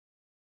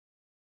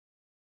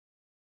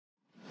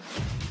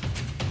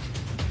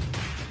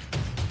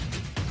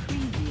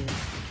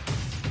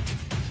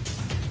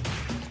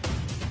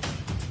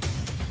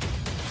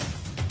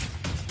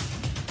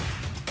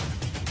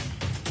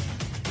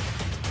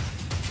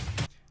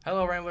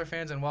Hello, Rambler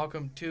fans, and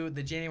welcome to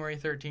the January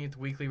 13th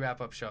weekly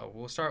wrap-up show.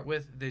 We'll start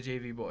with the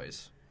JV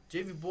boys.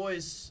 JV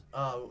boys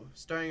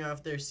starting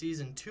off their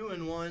season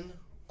 2-1.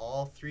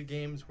 All three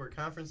games were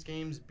conference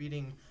games,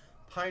 beating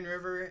Pine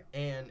River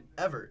and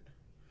Everett.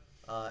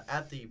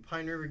 At the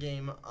Pine River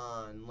game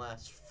on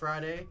last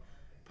Friday,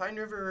 Pine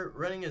River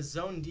running a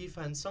zone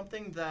defense,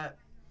 something that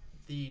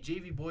the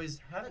JV boys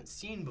haven't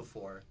seen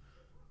before.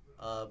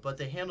 But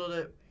they handled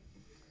it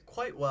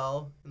quite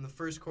well in the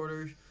first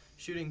quarter,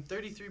 shooting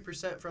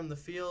 33% from the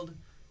field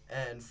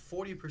and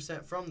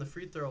 40% from the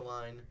free throw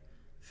line,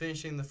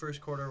 finishing the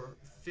first quarter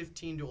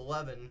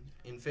 15-11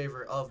 in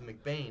favor of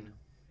McBain.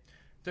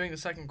 During the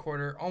second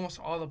quarter,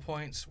 almost all the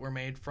points were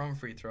made from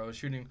free throws,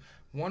 shooting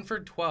 1 for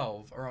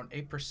 12, around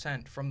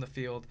 8% from the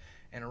field,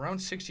 and around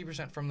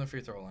 60% from the free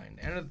throw line.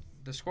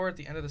 The score at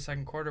the end of the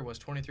second quarter was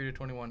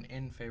 23-21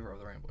 in favor of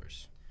the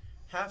Ramblers.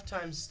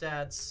 Halftime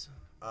stats,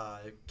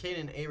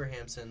 Caden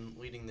Abrahamson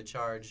leading the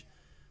charge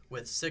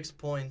with 6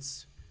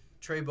 points.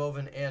 Trey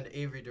Boven and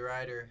Avery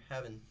DeRider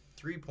having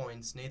 3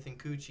 points. Nathan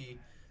Cucci,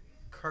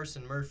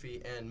 Carson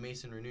Murphy, and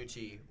Mason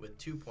Renucci with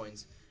 2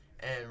 points.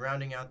 And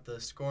rounding out the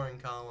scoring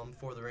column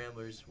for the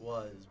Ramblers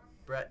was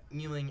Brett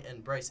Ealing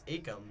and Bryce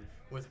Acom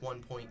with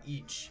 1 point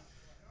each.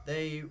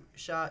 They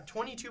shot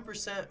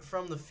 22%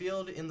 from the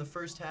field in the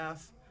first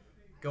half,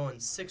 going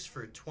 6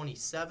 for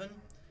 27.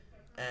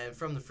 And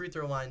from the free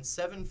throw line,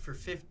 7 for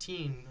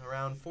 15,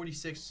 around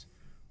 46%.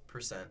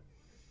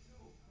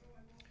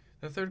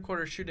 The third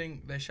quarter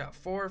shooting, they shot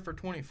 4 for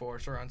 24,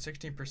 so around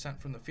 16%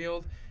 from the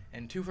field,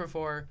 and 2 for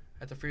 4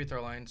 at the free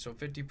throw line, so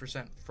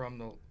 50% from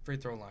the free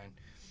throw line.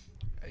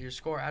 Your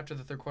score after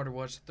the third quarter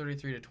was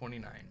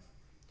 33-29.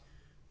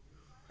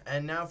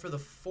 And now for the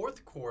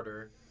fourth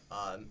quarter,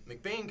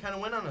 McBain kind of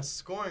went on a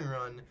scoring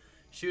run,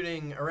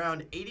 shooting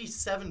around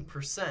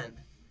 87%,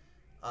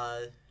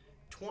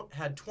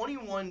 had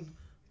 21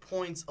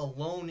 points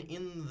alone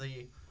in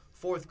the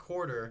fourth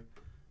quarter,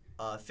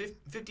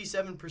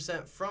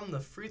 57% from the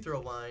free throw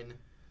line.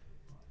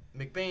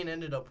 McBain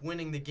ended up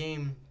winning the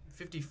game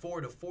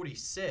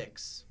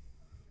 54-46.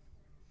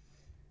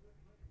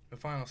 The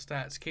final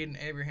stats, Caden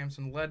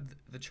Abrahamson led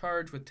the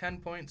charge with 10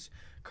 points,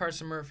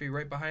 Carson Murphy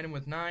right behind him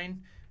with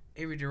 9,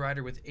 Avery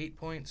DeRider with 8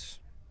 points,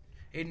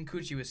 Aiden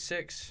Cucci with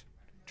 6,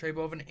 Trey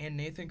Boven and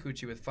Nathan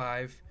Cucci with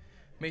 5,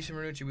 Mason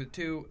Renucci with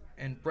 2,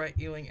 and Brett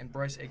Ealing and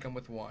Bryce Acom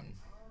with 1.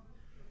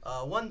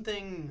 One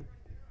thing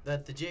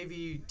that the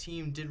JV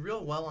team did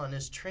real well on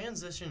is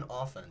transition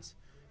offense.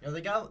 You know,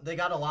 they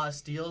got a lot of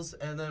steals,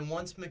 and then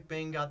once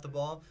McBain got the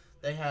ball,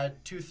 they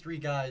had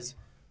 2-3 guys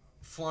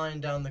flying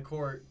down the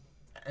court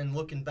and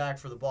looking back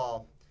for the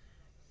ball.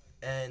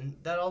 And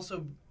that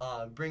also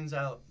brings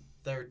out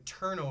their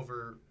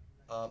turnover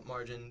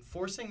margin,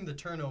 forcing the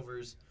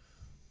turnovers,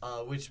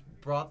 which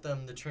brought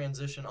them the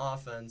transition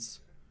offense.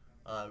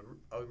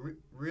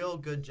 Real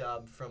good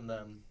job from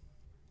them.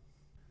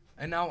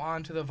 And now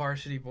on to the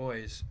varsity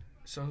boys.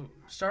 So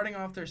starting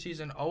off their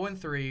season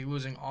 0-3,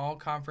 losing all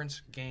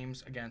conference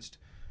games against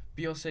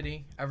Beale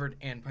City, Everett,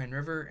 and Pine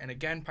River. And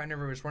again, Pine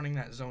River was running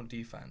that zone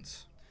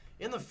defense.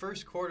 In the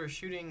first quarter,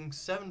 shooting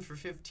 7 for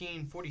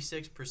 15,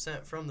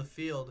 46% from the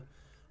field.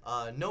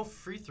 No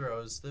free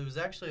throws. There was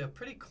actually a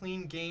pretty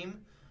clean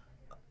game,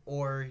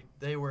 or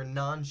they were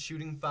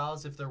non-shooting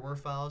fouls if there were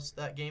fouls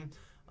that game.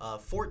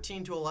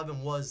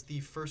 14-11 was the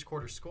first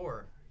quarter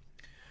score.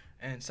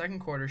 And second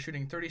quarter,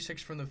 shooting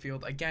 36 from the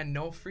field. Again,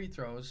 no free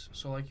throws.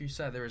 So like you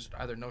said, there was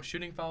either no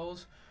shooting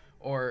fouls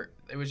or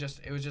it was just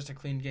a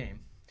clean game.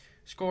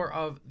 Score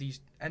of the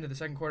end of the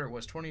second quarter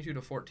was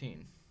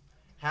 22-14.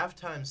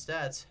 Halftime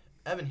stats,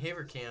 Evan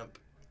Haverkamp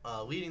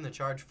leading the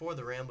charge for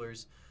the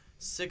Ramblers.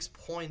 6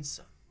 points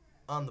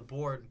on the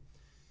board.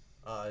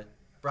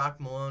 Brock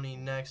Maloney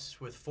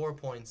next with 4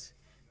 points.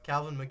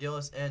 Calvin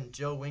McGillis and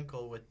Joe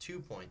Winkle with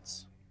 2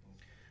 points.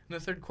 In the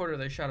third quarter,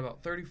 they shot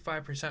about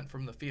 35%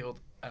 from the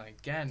field. And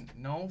again,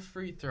 no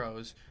free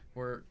throws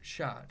were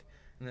shot.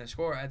 And the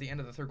score at the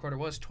end of the third quarter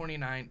was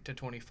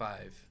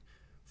 29-25.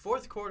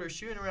 Fourth quarter,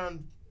 shooting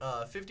around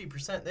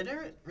 50%. They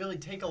didn't really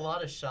take a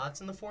lot of shots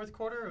in the fourth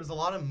quarter. It was a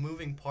lot of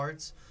moving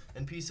parts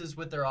and pieces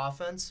with their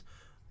offense.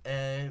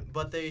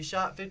 But they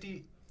shot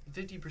 50%.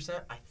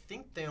 I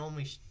think they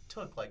only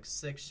took like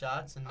 6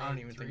 shots and I don't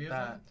even think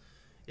that.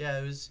 Yeah,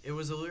 it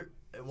wasn't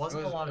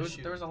a lot of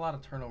shooting. There was a lot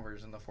of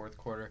turnovers in the fourth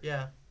quarter.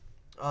 Yeah.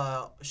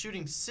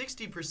 Shooting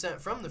 60%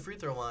 from the free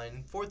throw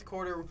line. Fourth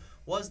quarter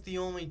was the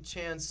only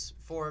chance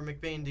for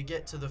McBain to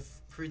get to the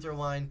free throw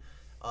line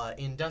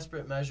in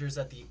desperate measures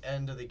at the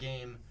end of the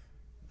game.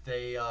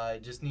 They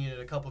just needed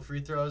a couple free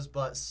throws,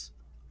 but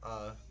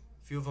a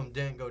few of them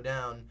didn't go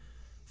down.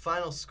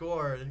 Final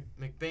score,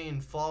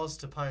 McBain falls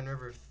to Pine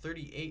River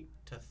 38-39.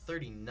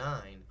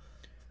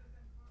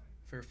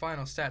 For your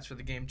final stats for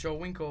the game, Joe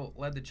Winkle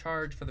led the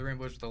charge for the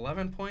Ramblers with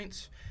 11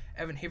 points,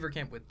 Evan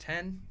Haverkamp with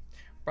 10,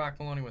 Brock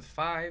Maloney with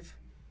 5,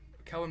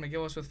 Kelvin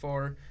McGillis with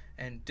 4,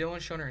 and Dylan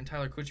Schoner and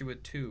Tyler Cucci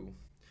with 2.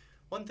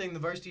 One thing the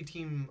varsity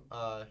team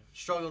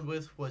struggled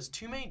with was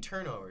too many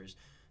turnovers.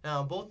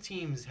 Now, both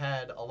teams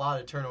had a lot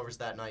of turnovers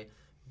that night,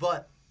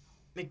 but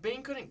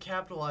McBain couldn't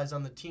capitalize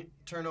on the team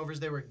turnovers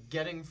they were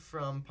getting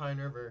from Pine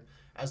River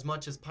as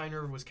much as Pine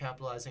River was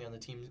capitalizing on the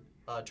team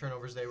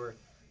turnovers they were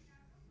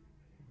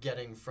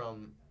getting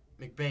from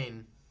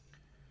McBain.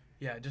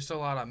 Yeah, just a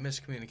lot of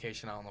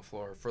miscommunication out on the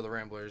floor for the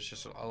Ramblers.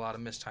 Just a lot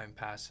of mistimed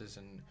passes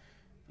and,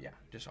 yeah,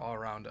 just all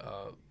around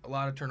a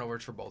lot of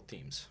turnovers for both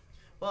teams.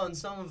 Well, and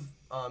some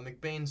of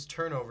McBain's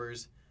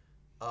turnovers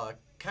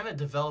kind of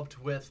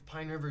developed with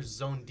Pine River's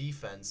zone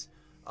defense.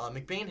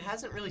 McBain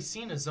hasn't really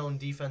seen a zone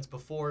defense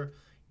before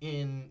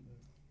in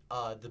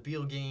the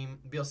Beal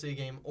City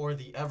game, or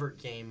the Everett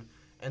game.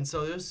 And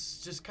so this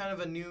is just kind of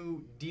a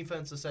new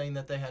defensive setting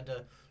that they had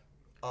to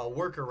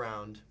work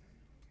around.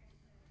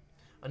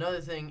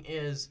 Another thing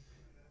is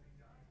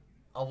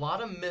a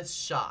lot of missed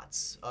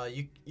shots.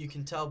 You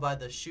can tell by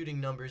the shooting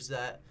numbers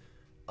that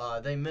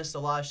they missed a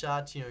lot of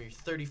shots. You know, your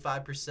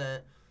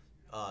 35%,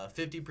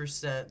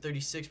 50%,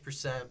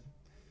 36%.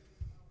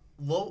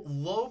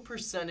 Low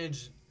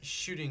percentage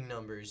shooting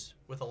numbers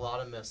with a lot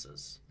of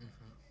misses.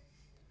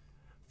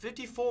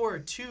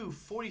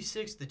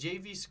 54-46, the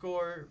JV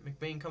score.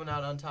 McBain coming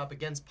out on top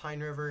against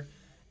Pine River,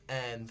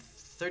 and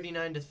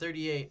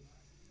 39-38,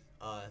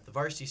 the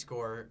varsity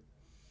score.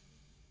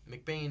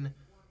 McBain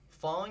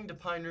falling to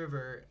Pine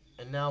River,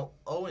 and now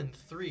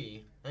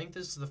 0-3. I think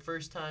this is the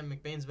first time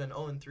McBain's been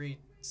 0-3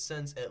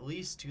 since at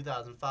least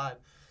 2005.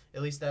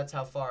 At least that's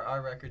how far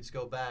our records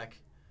go back.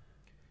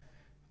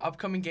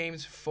 Upcoming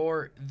games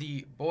for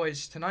the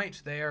boys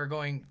tonight. They are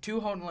going to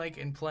Houghton Lake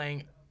and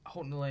playing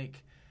Houghton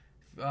Lake.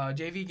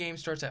 JV game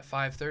starts at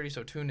 5:30,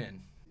 so tune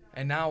in.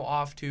 And now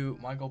off to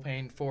Michael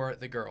Payne for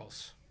the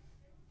girls.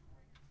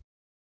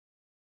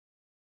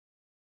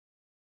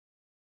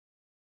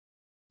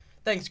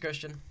 Thanks,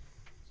 Christian.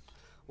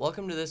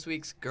 Welcome to this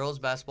week's girls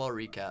basketball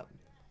recap.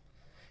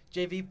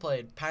 JV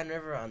played Pine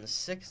River on the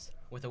 6th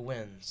with a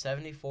win,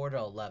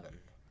 74-11.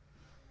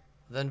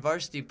 Then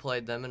varsity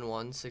played them and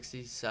won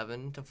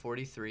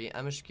 67-43.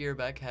 Emma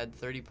Skierbeck had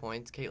 30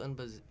 points. Caitlin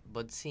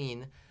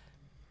Budzine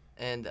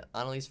and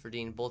Annalise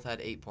Verdeen both had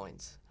 8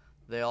 points.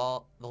 The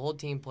whole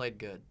team played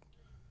good.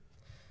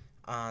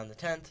 On the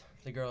 10th,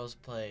 the girls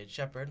played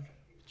Shepherd.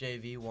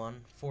 JV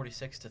won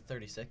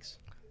 46-36.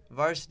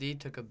 Varsity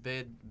took a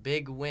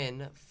big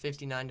win,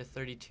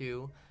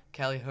 59-32.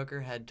 Callie Hooker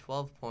had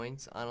 12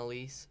 points.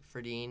 Annalise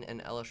Verdeen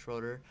and Ella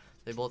Schroeder,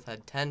 they both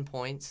had 10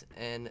 points,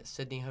 and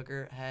Sydney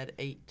Hooker had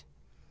 8.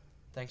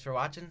 Thanks for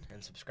watching,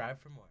 and subscribe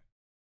for more.